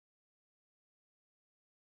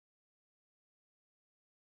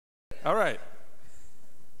All right.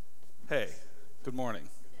 Hey, good morning.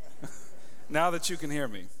 Now that you can hear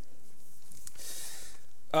me.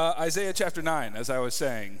 Isaiah chapter 9, as I was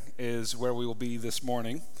saying, is where we will be this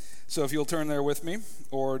morning. So if you'll turn there with me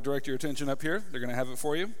or direct your attention up here, they're going to have it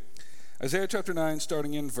for you. Isaiah chapter 9,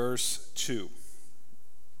 starting in verse 2.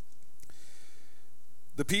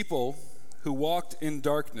 The people who walked in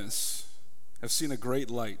darkness have seen a great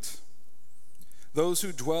light. Those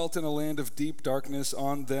who dwelt in a land of deep darkness,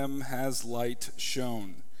 on them has light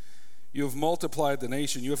shone. You have multiplied the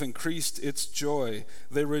nation, you have increased its joy.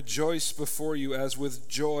 They rejoice before you as with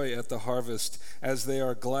joy at the harvest, as they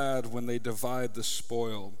are glad when they divide the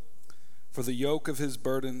spoil. For the yoke of his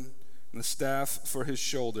burden and the staff for his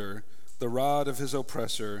shoulder, the rod of his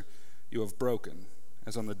oppressor, you have broken,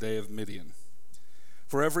 as on the day of Midian.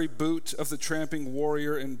 For every boot of the tramping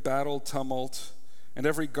warrior in battle tumult, and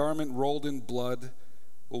every garment rolled in blood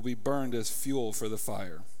will be burned as fuel for the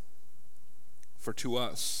fire. For to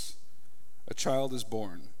us a child is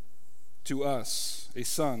born, to us a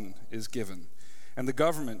son is given, and the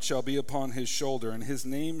government shall be upon his shoulder, and his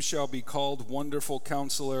name shall be called Wonderful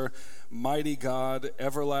Counselor, Mighty God,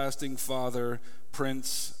 Everlasting Father,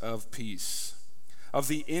 Prince of Peace. Of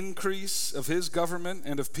the increase of his government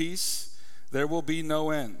and of peace there will be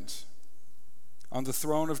no end, on the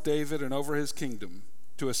throne of David and over his kingdom,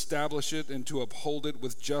 to establish it and to uphold it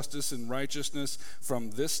with justice and righteousness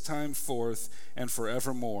from this time forth and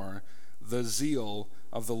forevermore. The zeal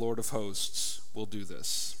of the Lord of hosts will do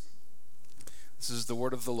this. This is the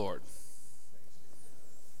word of the Lord.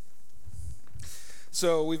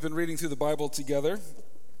 So we've been reading through the Bible together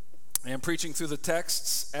and preaching through the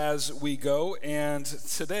texts as we go, and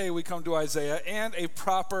today we come to Isaiah and a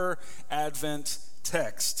proper Advent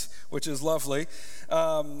text, which is lovely.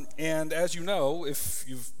 And as you know, if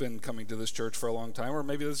you've been coming to this church for a long time, or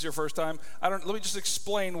maybe this is your first time, let me just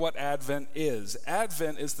explain what Advent is.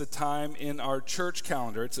 Advent is the time in our church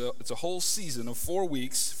calendar. It's a whole season of 4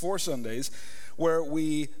 weeks, 4 Sundays, where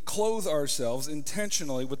we clothe ourselves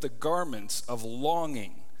intentionally with the garments of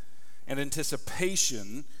longing and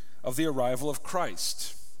anticipation of the arrival of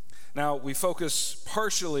Christ. Now, we focus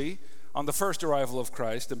partially on the first arrival of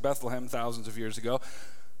Christ in Bethlehem thousands of years ago,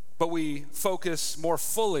 but we focus more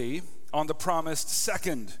fully on the promised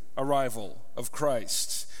second arrival of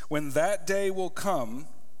Christ. When that day will come,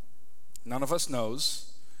 none of us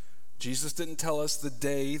knows. Jesus didn't tell us the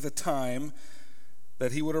day, the time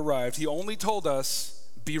that he would arrive. He only told us,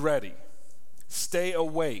 be ready, stay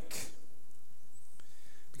awake,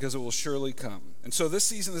 because it will surely come. And so this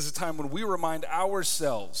season is a time when we remind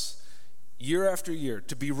ourselves year after year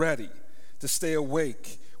to be ready, to stay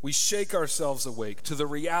awake. We shake ourselves awake to the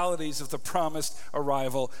realities of the promised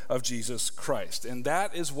arrival of Jesus Christ. And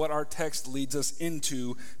that is what our text leads us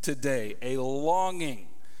into today, a longing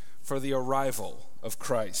for the arrival of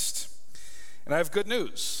Christ. And I have good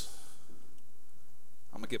news.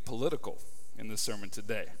 I'm going to get political in this sermon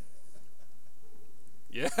today.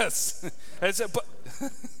 Yes. Okay.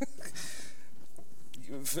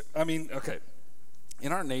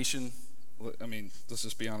 In our nation, let's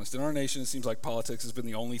just be honest. In our nation, it seems like politics has been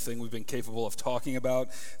the only thing we've been capable of talking about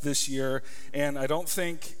this year. And I don't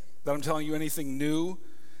think that I'm telling you anything new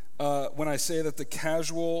when I say that to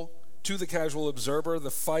the casual observer, the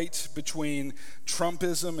fight between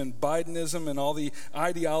Trumpism and Bidenism and all the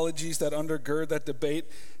ideologies that undergird that debate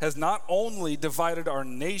has not only divided our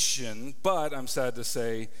nation, but I'm sad to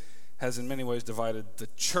say, has in many ways divided the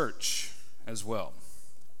church as well.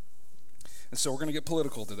 And so we're going to get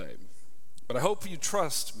political today. But I hope you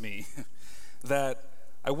trust me that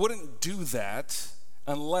I wouldn't do that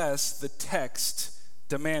unless the text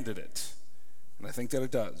demanded it. And I think that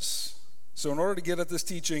it does. So in order to get at this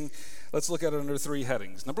teaching, let's look at it under 3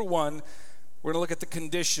 headings. Number 1, we're going to look at the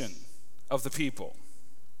condition of the people.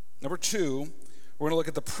 Number 2, we're going to look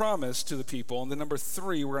at the promise to the people. And then number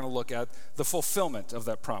 3, we're going to look at the fulfillment of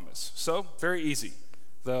that promise. So, very easy.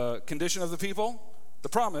 The condition of the people, the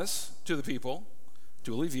promise to the people,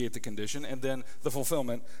 to alleviate the condition, and then the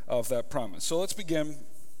fulfillment of that promise. So let's begin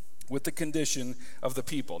with the condition of the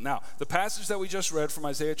people. Now, the passage that we just read from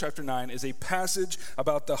Isaiah chapter 9 is a passage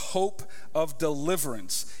about the hope of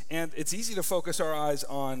deliverance. And it's easy to focus our eyes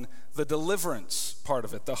on the deliverance part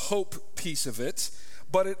of it, the hope piece of it,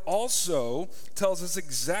 but it also tells us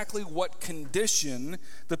exactly what condition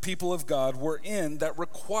the people of God were in that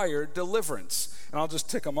required deliverance. And I'll just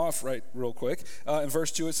tick them off real quick. In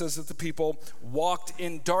verse 2, it says that the people walked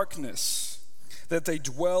in darkness, that they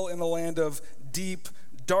dwell in a land of deep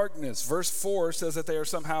darkness. Verse 4 says that they are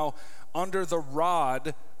somehow under the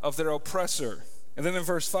rod of their oppressor. And then in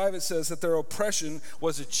verse 5 it says that their oppression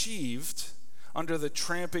was achieved under the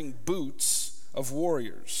tramping boots of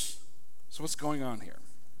warriors. So what's going on here?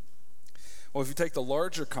 Well, if you take the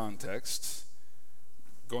larger context,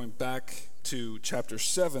 going back to chapter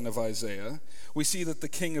 7 of Isaiah, we see that the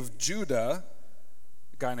king of Judah,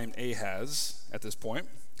 a guy named Ahaz at this point,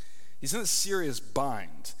 he's in a serious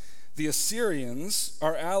bind. The Assyrians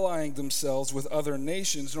are allying themselves with other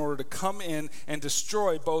nations in order to come in and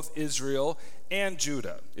destroy both Israel and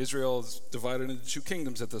Judah. Israel is divided into two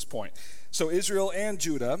kingdoms at this point. So Israel and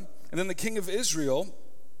Judah, and then the king of Israel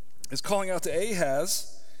is calling out to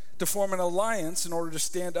Ahaz to form an alliance in order to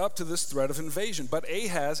stand up to this threat of invasion. But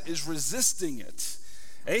Ahaz is resisting it.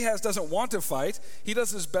 Ahaz doesn't want to fight. He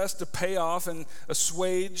does his best to pay off and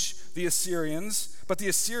assuage the Assyrians, but the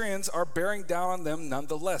Assyrians are bearing down on them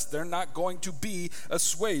nonetheless. They're not going to be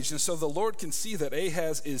assuaged. And so the Lord can see that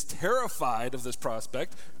Ahaz is terrified of this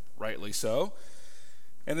prospect, rightly so.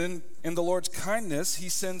 And then in the Lord's kindness, he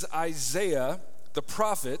sends Isaiah, the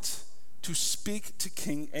prophet, to speak to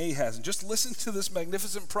King Ahaz. And just listen to this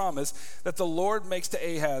magnificent promise that the Lord makes to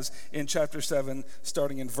Ahaz in chapter 7,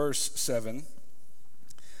 starting in verse 7.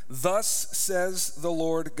 Thus says the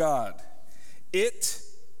Lord God, it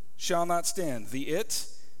shall not stand. The it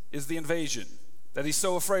is the invasion that he's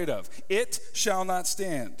so afraid of. It shall not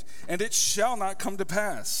stand, and it shall not come to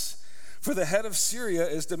pass. For the head of Syria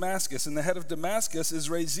is Damascus, and the head of Damascus is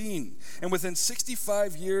Rezin. And within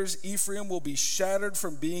 65 years, Ephraim will be shattered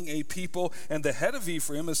from being a people, and the head of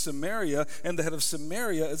Ephraim is Samaria, and the head of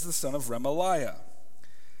Samaria is the son of Remaliah.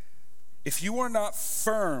 If you are not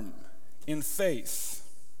firm in faith,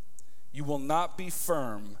 you will not be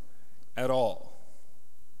firm at all.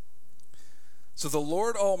 So the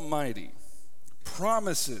Lord Almighty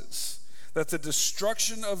promises that the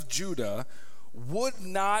destruction of Judah would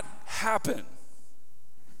not happen,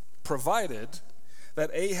 provided that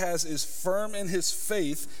Ahaz is firm in his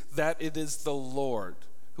faith that it is the Lord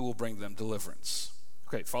who will bring them deliverance.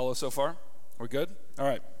 Okay, follow so far? We're good? All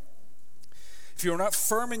right. If you are not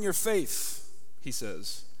firm in your faith, he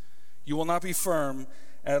says, you will not be firm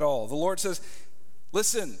at all. The Lord says,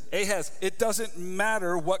 listen, Ahaz, it doesn't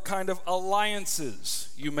matter what kind of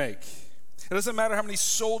alliances you make. It doesn't matter how many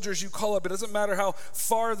soldiers you call up. It doesn't matter how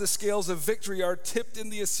far the scales of victory are tipped in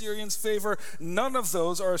the Assyrians' favor. None of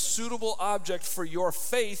those are a suitable object for your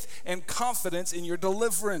faith and confidence in your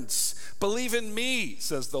deliverance. Believe in me,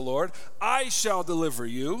 says the Lord. I shall deliver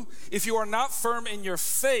you. If you are not firm in your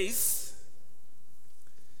faith,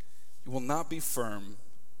 you will not be firm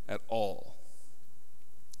at all.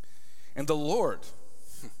 And the Lord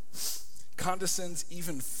condescends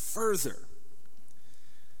even further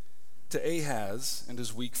to Ahaz and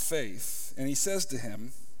his weak faith. And he says to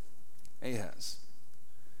him, Ahaz,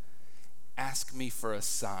 ask me for a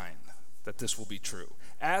sign that this will be true.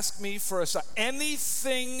 Ask me for a sign.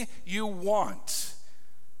 Anything you want.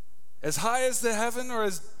 As high as the heaven or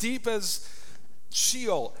as deep as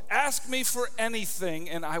Sheol. Ask me for anything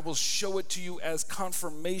and I will show it to you as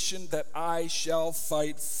confirmation that I shall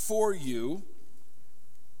fight for you.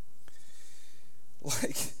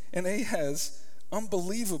 And Ahaz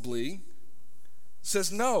unbelievably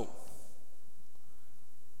says, no,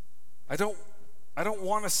 I don't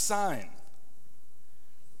want a sign.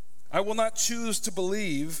 I will not choose to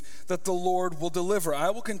believe that the Lord will deliver. I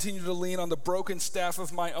will continue to lean on the broken staff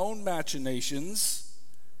of my own machinations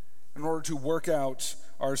in order to work out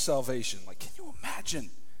our salvation. Can you imagine?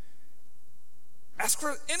 Ask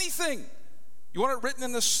for anything. You want it written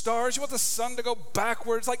in the stars? You want the sun to go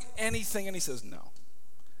backwards? Anything. And he says, no.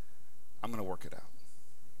 I'm going to work it out.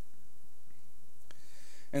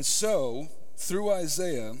 And so, through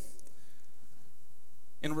Isaiah,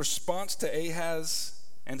 in response to Ahaz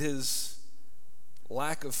and his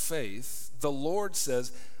lack of faith, the Lord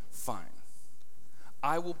says, fine,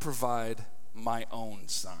 I will provide my own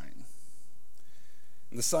sign.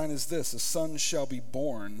 And the sign is this: a son shall be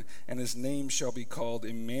born, and his name shall be called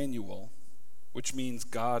Emmanuel, which means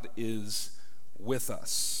God is with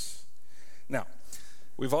us. Now,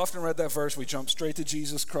 we've often read that verse, we jump straight to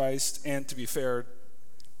Jesus Christ, and to be fair,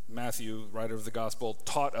 Matthew, writer of the gospel,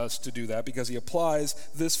 taught us to do that because he applies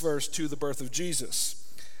this verse to the birth of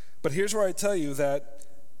Jesus. But here's where I tell you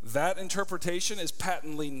that interpretation is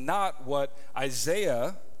patently not what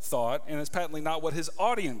Isaiah thought, and it's patently not what his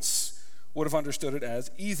audience would have understood it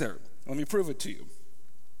as either. Let me prove it to you.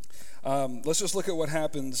 Let's just look at what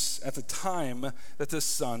happens at the time that this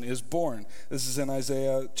son is born. This is in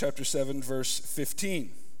Isaiah chapter 7, verse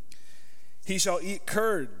 15. He shall eat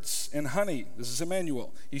curds and honey. This is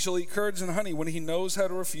Emmanuel. He shall eat curds and honey when he knows how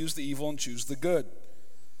to refuse the evil and choose the good.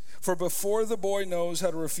 For before the boy knows how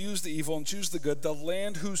to refuse the evil and choose the good, the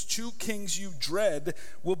land whose two kings you dread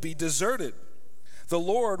will be deserted. The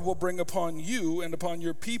Lord will bring upon you and upon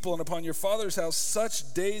your people and upon your father's house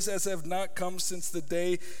such days as have not come since the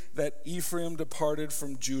day that Ephraim departed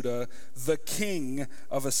from Judah, the king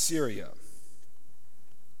of Assyria.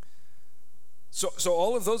 So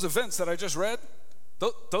all of those events that I just read,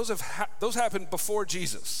 those happened before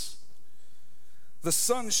Jesus. The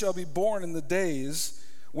son shall be born in the days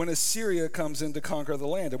when Assyria comes in to conquer the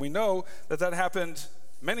land. And we know that happened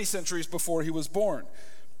many centuries before he was born.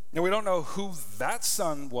 Now, we don't know who that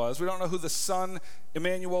son was. We don't know who the son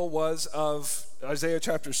Emmanuel was of Isaiah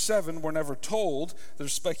chapter 7. We're never told.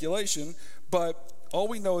 There's speculation. But all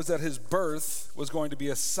we know is that his birth was going to be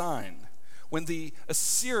a sign. When the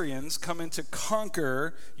Assyrians come in to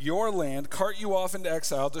conquer your land, cart you off into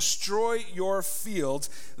exile, destroy your fields,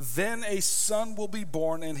 then a son will be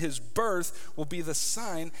born, and his birth will be the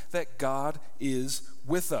sign that God is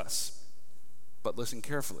with us. But listen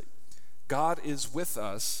carefully. God is with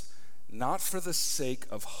us not for the sake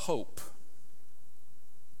of hope,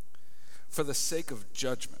 for the sake of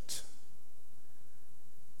judgment.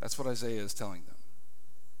 That's what Isaiah is telling them.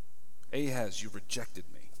 Ahaz, you rejected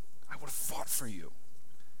me. I would have fought for you.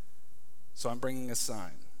 So I'm bringing a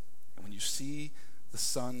sign. And when you see the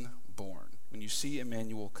son born, when you see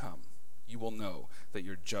Emmanuel come, you will know that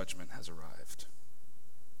your judgment has arrived.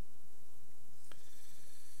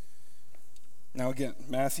 Now again,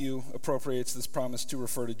 Matthew appropriates this promise to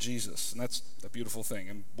refer to Jesus, and that's a beautiful thing,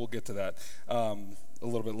 and we'll get to that a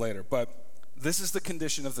little bit later. But this is the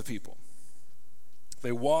condition of the people.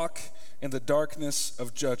 They walk in the darkness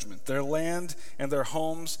of judgment. Their land and their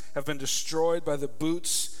homes have been destroyed by the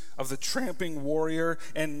boots of the tramping warrior,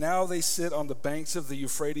 and now they sit on the banks of the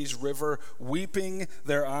Euphrates River, weeping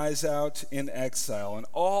their eyes out in exile, and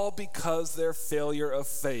all because their failure of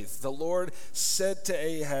faith. The Lord said to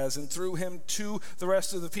Ahaz, and through him to the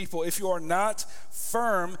rest of the people, if you are not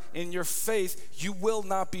firm in your faith, you will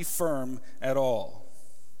not be firm at all.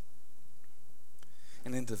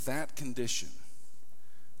 And into that condition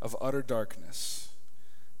of utter darkness,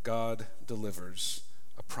 God delivers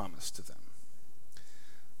a promise to them.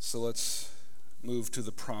 So let's move to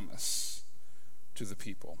the promise to the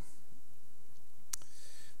people.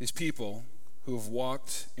 These people who have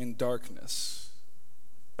walked in darkness,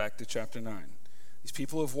 back to chapter 9. These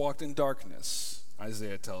people who have walked in darkness,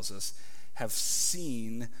 Isaiah tells us, have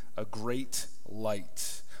seen a great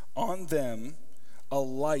light. On them, a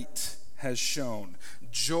light has shone.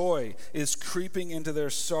 Joy is creeping into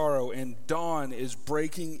their sorrow, and dawn is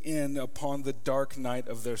breaking in upon the dark night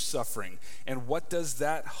of their suffering. And what does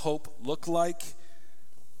that hope look like?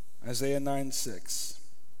 Isaiah 9:6.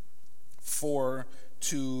 For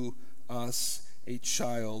to us a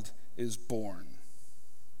child is born.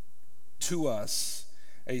 To us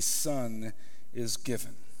a son is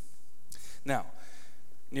given. Now,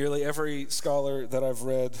 nearly every scholar that I've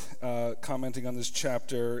read commenting on this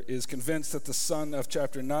chapter is convinced that the son of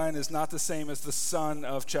chapter 9 is not the same as the son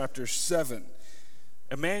of chapter 7.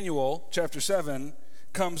 Emmanuel, chapter 7,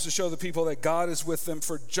 comes to show the people that God is with them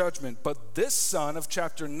for judgment. But this son of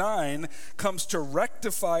chapter 9 comes to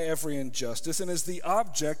rectify every injustice and is the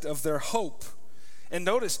object of their hope. And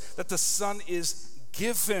notice that the son is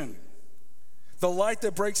given. The light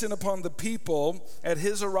that breaks in upon the people at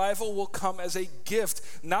his arrival will come as a gift,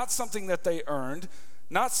 not something that they earned,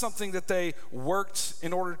 not something that they worked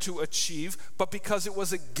in order to achieve, but because it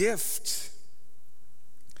was a gift.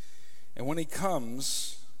 And when he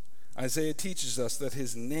comes, Isaiah teaches us that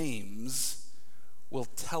his names will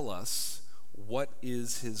tell us what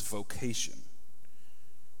is his vocation.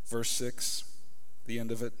 Verse 6, the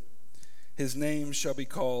end of it. His name shall be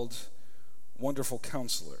called Wonderful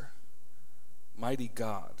Counselor, Mighty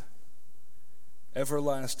God,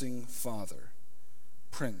 Everlasting Father,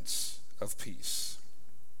 Prince of Peace.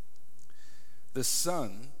 The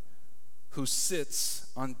Son who sits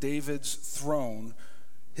on David's throne,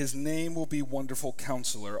 his name will be Wonderful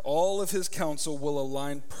Counselor. All of his counsel will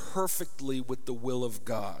align perfectly with the will of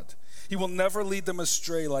God. He will never lead them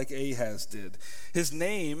astray like Ahaz did. His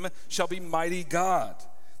name shall be Mighty God.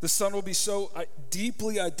 The Son will be so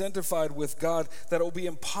deeply identified with God that it will be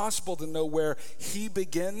impossible to know where he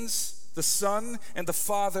begins, the Son, and the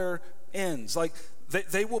Father ends. Like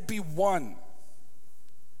they will be one.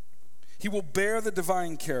 He will bear the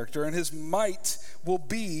divine character, and his might will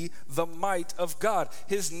be the might of God.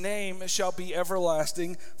 His name shall be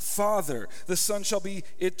Everlasting Father. The Son shall be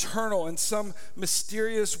eternal. In some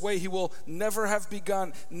mysterious way, he will never have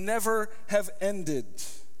begun, never have ended.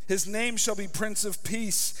 His name shall be Prince of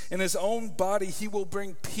Peace. In his own body, he will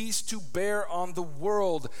bring peace to bear on the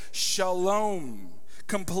world. Shalom,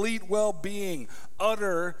 complete well-being,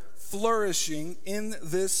 utter flourishing in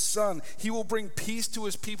this Son. He will bring peace to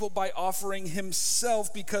his people by offering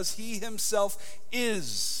himself, because he himself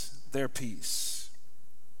is their peace.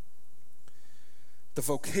 The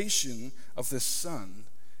vocation of this Son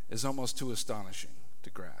is almost too astonishing to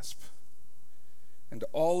grasp. And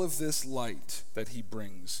all of this light that he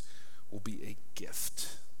brings will be a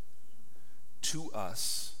gift to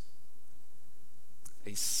us.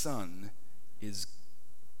 A son is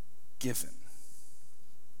given.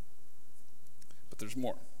 But there's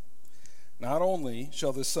more. Not only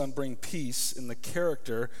shall this Son bring peace in the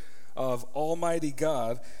character of Almighty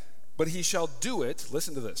God, but he shall do it,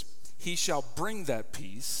 listen to this, he shall bring that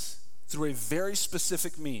peace through a very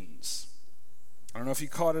specific means. I don't know if you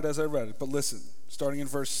caught it as I read it, but listen, starting in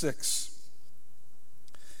verse 6.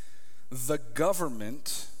 The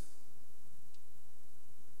government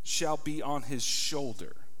shall be on his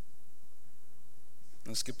shoulder.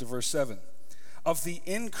 Let's skip to verse 7. Of the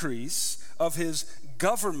increase of his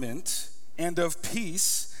government and of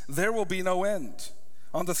peace, there will be no end.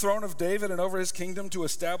 On the throne of David and over his kingdom, to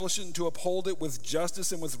establish it and to uphold it with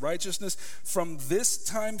justice and with righteousness from this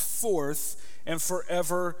time forth and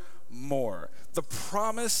forevermore. The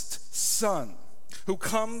promised Son, who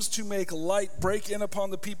comes to make light break in upon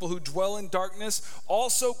the people who dwell in darkness,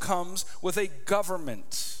 also comes with a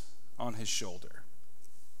government on his shoulder.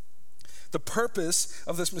 The purpose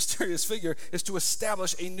of this mysterious figure is to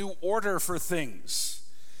establish a new order for things.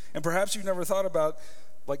 And perhaps you've never thought about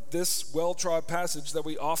like this well-trod passage that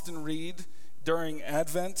we often read during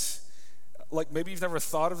Advent. Like maybe you've never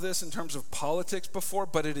thought of this in terms of politics before,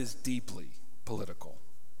 but it is deeply political.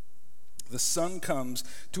 The Son comes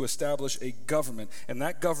to establish a government, and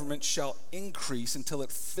that government shall increase until it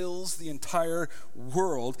fills the entire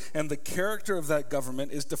world. And the character of that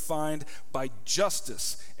government is defined by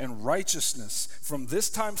justice and righteousness from this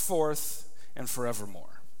time forth and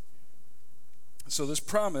forevermore. So this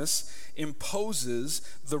promise imposes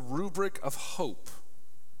the rubric of hope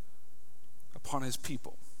upon his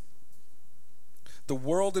people. The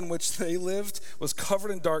world in which they lived was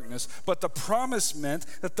covered in darkness, but the promise meant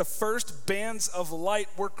that the first bands of light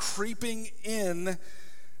were creeping in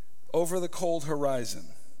over the cold horizon.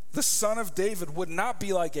 The son of David would not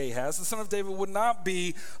be like Ahaz. The son of David would not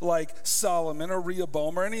be like Solomon or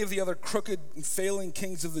Rehoboam or any of the other crooked and failing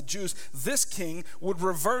kings of the Jews. This king would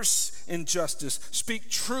reverse injustice, speak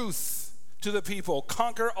truth to the people,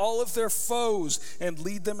 conquer all of their foes, and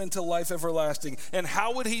lead them into life everlasting. And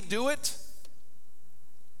how would he do it?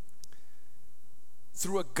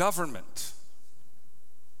 Through a government.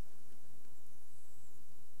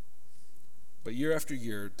 But year after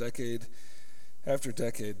year, decade after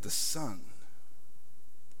decade, the Son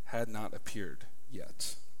had not appeared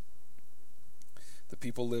yet. The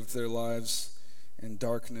people lived their lives in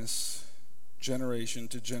darkness, generation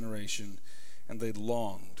to generation, and they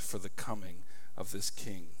longed for the coming of this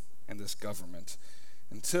king and this government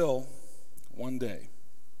until one day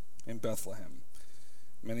in Bethlehem,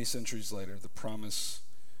 many centuries later, the promise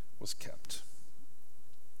was kept.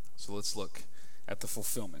 So let's look at the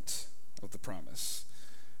fulfillment of the promise.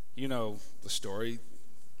 You know the story.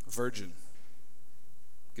 A virgin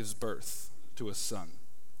gives birth to a son.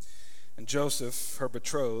 And Joseph, her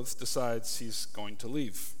betrothed, decides he's going to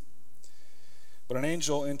leave. But an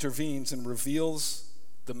angel intervenes and reveals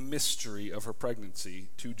the mystery of her pregnancy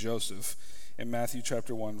to Joseph in Matthew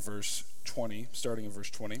chapter 1, verse 20, starting in verse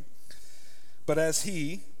 20. But as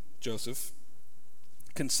he, Joseph,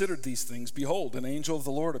 considered these things, behold, an angel of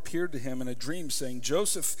the Lord appeared to him in a dream, saying,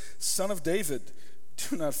 Joseph, son of David,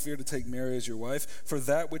 do not fear to take Mary as your wife, for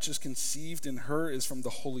that which is conceived in her is from the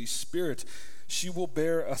Holy Spirit. She will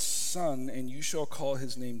bear a son, and you shall call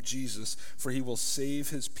his name Jesus, for he will save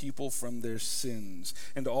his people from their sins.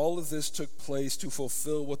 And all of this took place to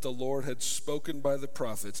fulfill what the Lord had spoken by the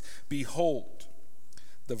prophets. Behold,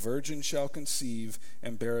 the virgin shall conceive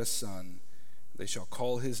and bear a son. They shall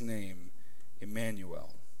call his name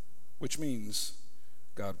Emmanuel, which means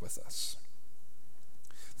God with us.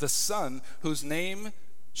 The Son, whose name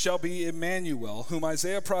shall be Emmanuel, whom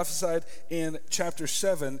Isaiah prophesied in chapter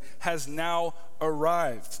 7, has now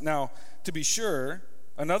arrived. Now, to be sure,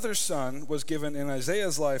 another son was given in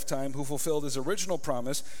Isaiah's lifetime who fulfilled his original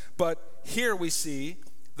promise, but here we see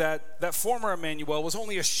that former Emmanuel was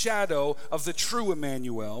only a shadow of the true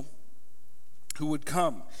Emmanuel who would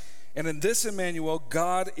come. And in this Emmanuel,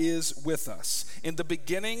 God is with us. In the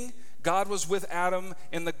beginning, God was with Adam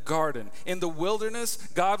in the garden. In the wilderness,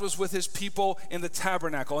 God was with his people in the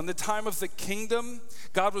tabernacle. In the time of the kingdom,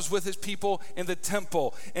 God was with his people in the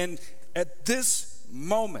temple. And at this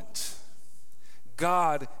moment,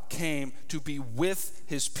 God came to be with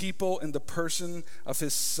his people in the person of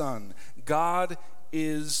his Son. God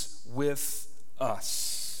is with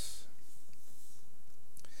us.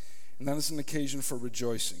 And that is an occasion for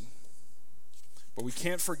rejoicing. But we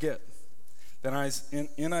can't forget that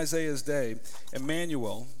in Isaiah's day,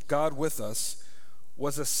 Emmanuel, God with us,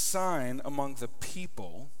 was a sign among the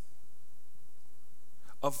people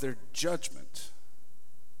of their judgment.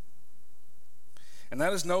 And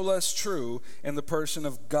that is no less true in the person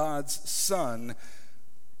of God's Son,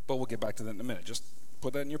 but we'll get back to that in a minute. Just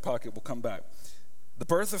put that in your pocket, we'll come back. The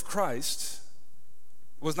birth of Christ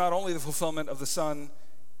was not only the fulfillment of the Son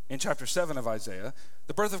in chapter 7 of Isaiah,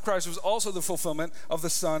 the birth of Christ was also the fulfillment of the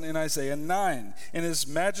Son in Isaiah 9. In his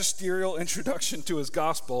magisterial introduction to his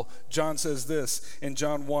gospel, John says this in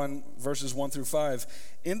John 1, verses 1 through 5.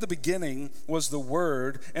 In the beginning was the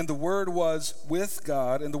Word, and the Word was with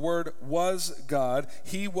God, and the Word was God.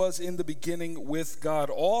 He was in the beginning with God.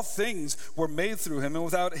 All things were made through him, and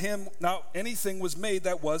without him not anything was made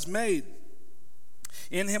that was made.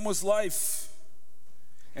 In him was life,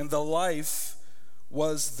 and the life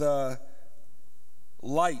was the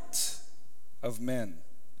light of men.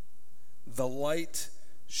 The light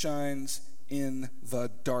shines in the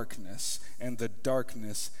darkness, and the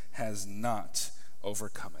darkness has not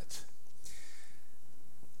overcome it.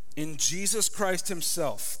 In Jesus Christ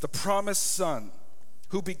himself, the promised Son,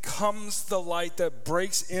 who becomes the light that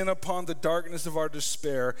breaks in upon the darkness of our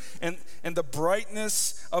despair, and the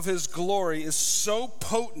brightness of his glory is so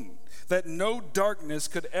potent that no darkness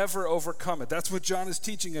could ever overcome it. That's what John is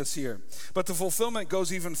teaching us here. But the fulfillment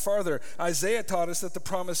goes even farther. Isaiah taught us that the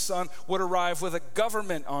promised Son would arrive with a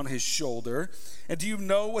government on his shoulder. And do you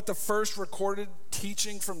know what the first recorded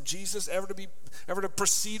teaching from Jesus ever to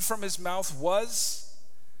proceed from his mouth was?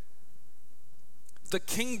 The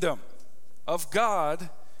kingdom of God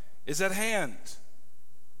is at hand.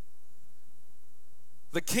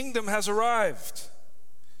 The kingdom has arrived.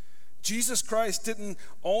 Jesus Christ didn't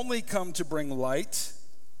only come to bring light,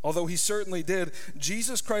 although he certainly did.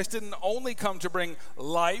 Jesus Christ didn't only come to bring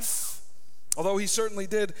life, although he certainly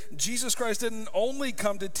did. Jesus Christ didn't only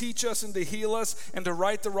come to teach us and to heal us and to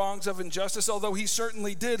right the wrongs of injustice, although he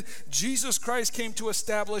certainly did. Jesus Christ came to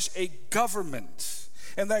establish a government.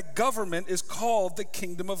 And that government is called the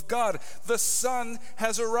kingdom of God. The Son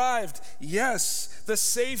has arrived. Yes, the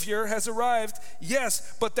Savior has arrived.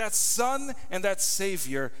 Yes, but that Son and that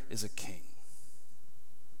Savior is a king.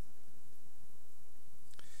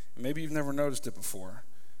 And maybe you've never noticed it before,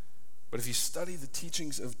 but if you study the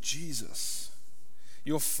teachings of Jesus,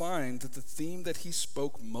 you'll find that the theme that he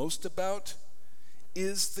spoke most about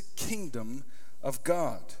is the kingdom of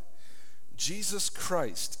God. Jesus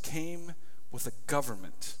Christ came with a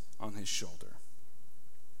government on his shoulder.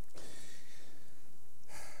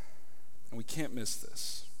 And we can't miss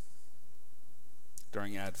this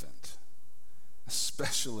during Advent,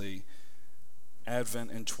 especially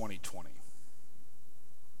Advent in 2020.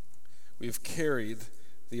 We have carried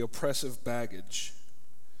the oppressive baggage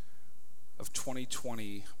of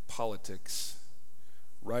 2020 politics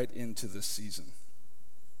right into this season.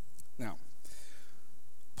 Now,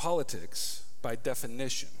 politics, by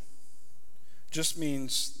definition, just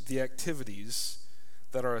means the activities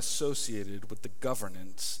that are associated with the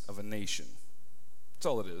governance of a nation. That's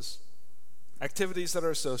all it is. Activities that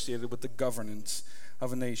are associated with the governance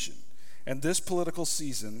of a nation. And this political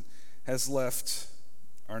season has left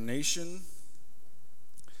our nation,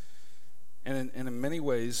 and in many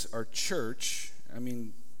ways our church,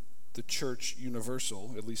 the church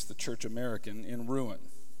universal, at least the church American, in ruin.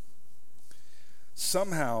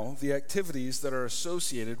 Somehow, the activities that are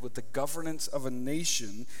associated with the governance of a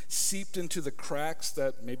nation seeped into the cracks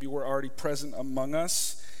that maybe were already present among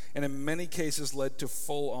us, and in many cases led to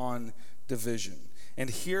full-on division. And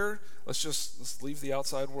here, let's leave the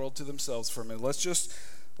outside world to themselves for a minute. Let's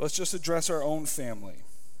just address our own family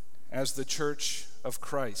as the church of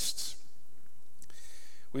Christ.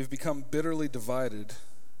 We've become bitterly divided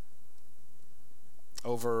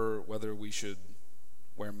over whether we should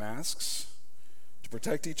wear masks to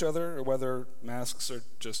protect each other, or whether masks are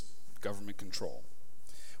just government control.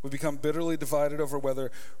 We've become bitterly divided over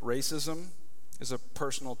whether racism is a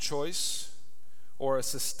personal choice or a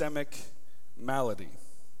systemic malady.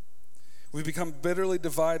 We've become bitterly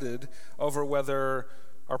divided over whether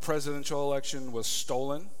our presidential election was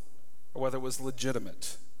stolen or whether it was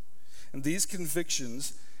legitimate. And these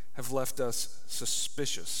convictions have left us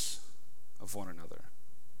suspicious of one another.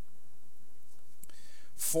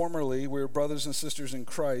 Formerly, we were brothers and sisters in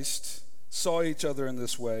Christ, saw each other in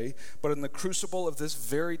this way, but in the crucible of this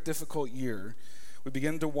very difficult year, we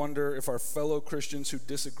begin to wonder if our fellow Christians who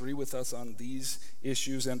disagree with us on these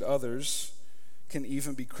issues and others can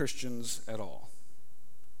even be Christians at all.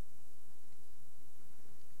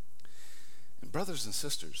 And brothers and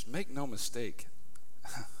sisters, make no mistake,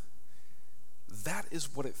 that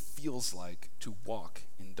is what it feels like to walk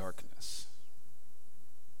in darkness.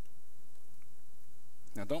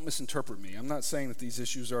 Now, don't misinterpret me. I'm not saying that these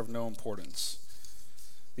issues are of no importance.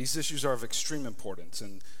 These issues are of extreme importance,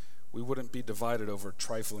 and we wouldn't be divided over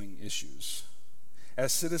trifling issues.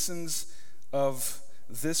 As citizens of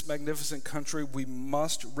this magnificent country, we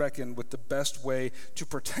must reckon with the best way to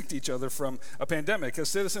protect each other from a pandemic. As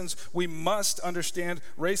citizens, we must understand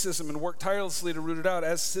racism and work tirelessly to root it out.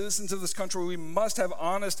 As citizens of this country, we must have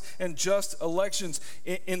honest and just elections.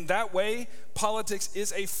 In that way, politics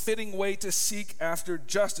is a fitting way to seek after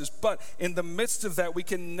justice. But in the midst of that, we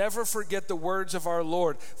can never forget the words of our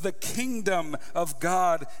Lord. The kingdom of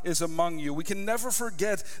God is among you. We can never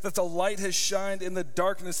forget that the light has shined in the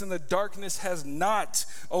darkness, and the darkness has not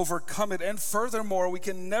overcome it. And furthermore, we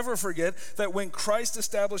can never forget that when Christ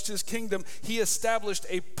established his kingdom, he established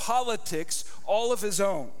a politics all of his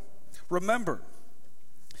own. Remember,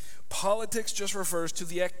 politics just refers to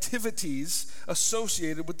the activities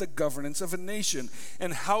associated with the governance of a nation.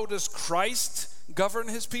 And how does Christ govern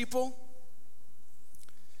his people?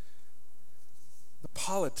 The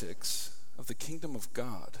politics of the kingdom of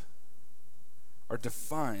God are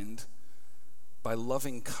defined by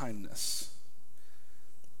loving kindness.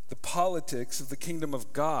 The politics of the kingdom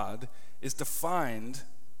of God is defined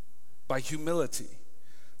by humility.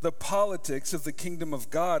 The politics of the kingdom of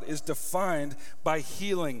God is defined by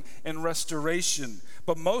healing and restoration.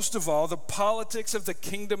 But most of all, the politics of the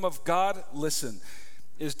kingdom of God, listen,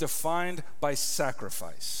 is defined by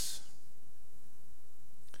sacrifice.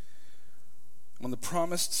 When the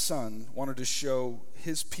promised son wanted to show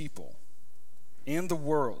his people and the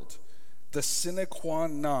world the sine qua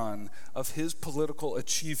non of his political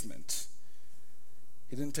achievement,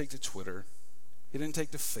 he didn't take to Twitter, he didn't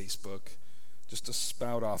take to Facebook just to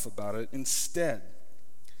spout off about it. Instead,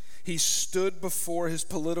 he stood before his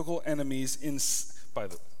political enemies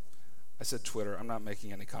I said Twitter, I'm not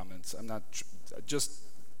making any comments. I'm not, just,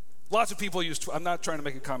 lots of people use Twitter. I'm not trying to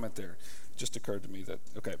make a comment there. It just occurred to me that,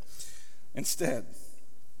 okay. Instead,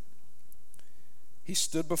 he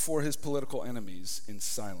stood before his political enemies in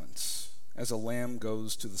silence as a lamb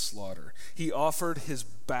goes to the slaughter. He offered his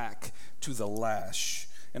back to the lash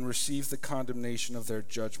and received the condemnation of their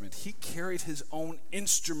judgment. He carried his own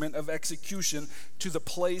instrument of execution to the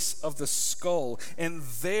place of the skull, and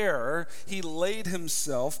there he laid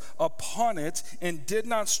himself upon it and did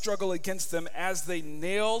not struggle against them as they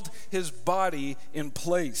nailed his body in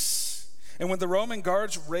place. And when the Roman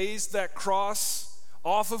guards raised that cross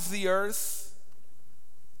off of the earth,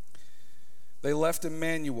 they left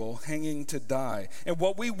Emmanuel hanging to die. And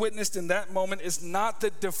what we witnessed in that moment is not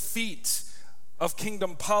the defeat of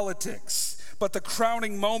kingdom politics, but the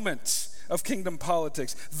crowning moment of kingdom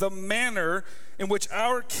politics. The manner in which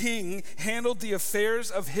our king handled the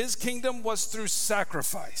affairs of his kingdom was through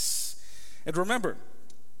sacrifice. And remember,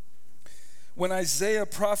 when Isaiah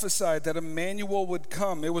prophesied that Emmanuel would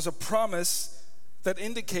come, it was a promise that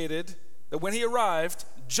indicated that when he arrived,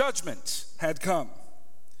 judgment had come.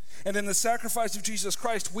 And in the sacrifice of Jesus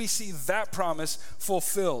Christ, we see that promise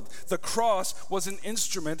fulfilled. The cross was an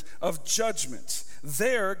instrument of judgment.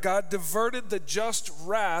 There, God diverted the just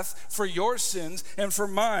wrath for your sins and for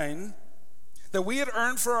mine that we had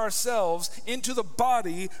earned for ourselves into the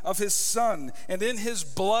body of his Son. And in his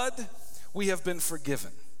blood, we have been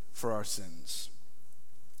forgiven for our sins.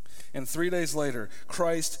 And 3 days later,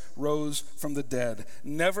 Christ rose from the dead,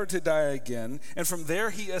 never to die again. And from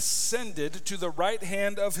there, he ascended to the right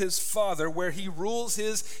hand of his Father, where he rules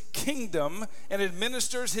his kingdom and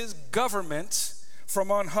administers his government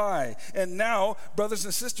from on high. And now, brothers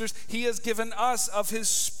and sisters, he has given us of his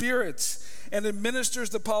Spirit and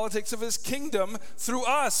administers the politics of his kingdom through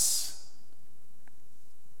us.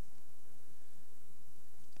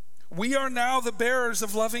 We are now the bearers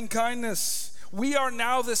of loving kindness. We are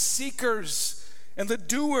now the seekers and the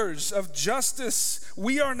doers of justice.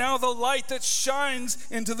 We are now the light that shines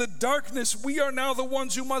into the darkness. We are now the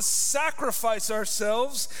ones who must sacrifice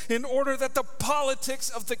ourselves in order that the politics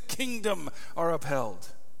of the kingdom are upheld.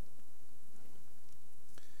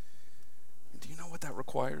 And do you know what that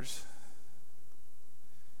requires?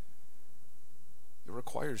 It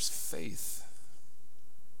requires faith.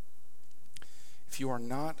 If you are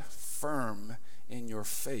not firm in your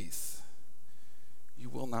faith, you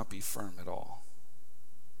will not be firm at all.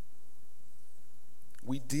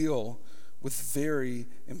 We deal with very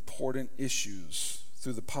important issues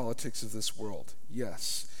through the politics of this world,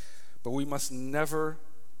 yes. But we must never,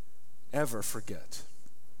 ever forget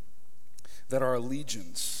that our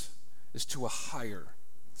allegiance is to a higher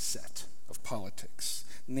set of politics,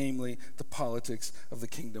 namely the politics of the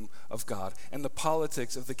kingdom of God. And the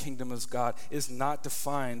politics of the kingdom of God is not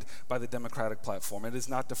defined by the Democratic platform. It is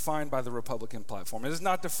not defined by the Republican platform. It is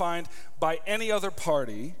not defined by any other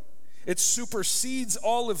party. It supersedes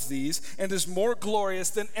all of these and is more glorious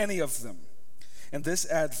than any of them. And this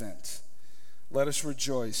Advent, let us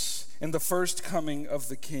rejoice in the first coming of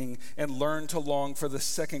the King and learn to long for the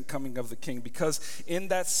second coming of the King, because in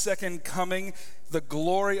that second coming, the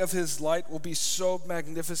glory of his light will be so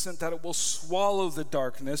magnificent that it will swallow the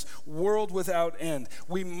darkness, world without end.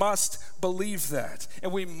 We must believe that,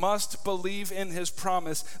 and we must believe in his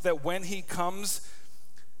promise that when he comes,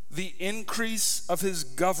 the increase of his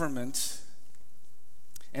government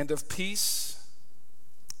and of peace,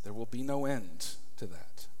 there will be no end to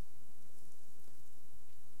that.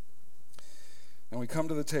 And we come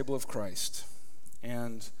to the table of Christ,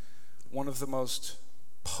 and one of the most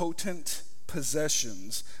potent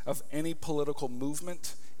possessions of any political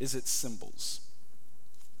movement is its symbols.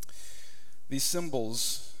 These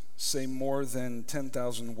symbols say more than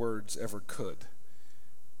 10,000 words ever could.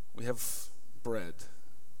 We have bread.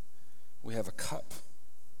 We have a cup.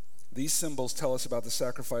 These symbols tell us about the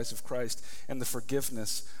sacrifice of Christ and the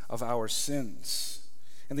forgiveness of our sins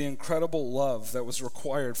and the incredible love that was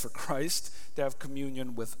required for Christ to have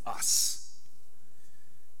communion with us.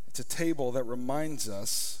 It's a table that reminds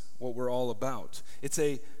us what we're all about. It's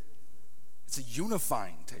a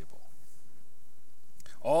unifying table.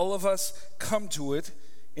 All of us come to it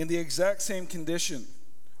in the exact same condition.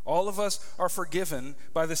 All of us are forgiven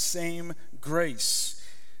by the same grace.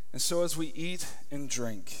 And so as we eat and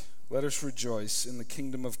drink, let us rejoice in the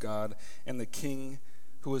kingdom of God and the King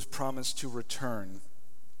who has promised to return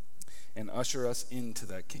and usher us into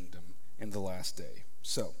that kingdom in the last day.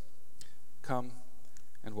 So, come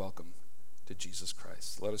and welcome to Jesus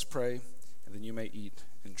Christ. Let us pray, and then you may eat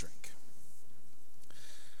and drink.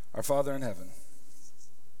 Our Father in heaven,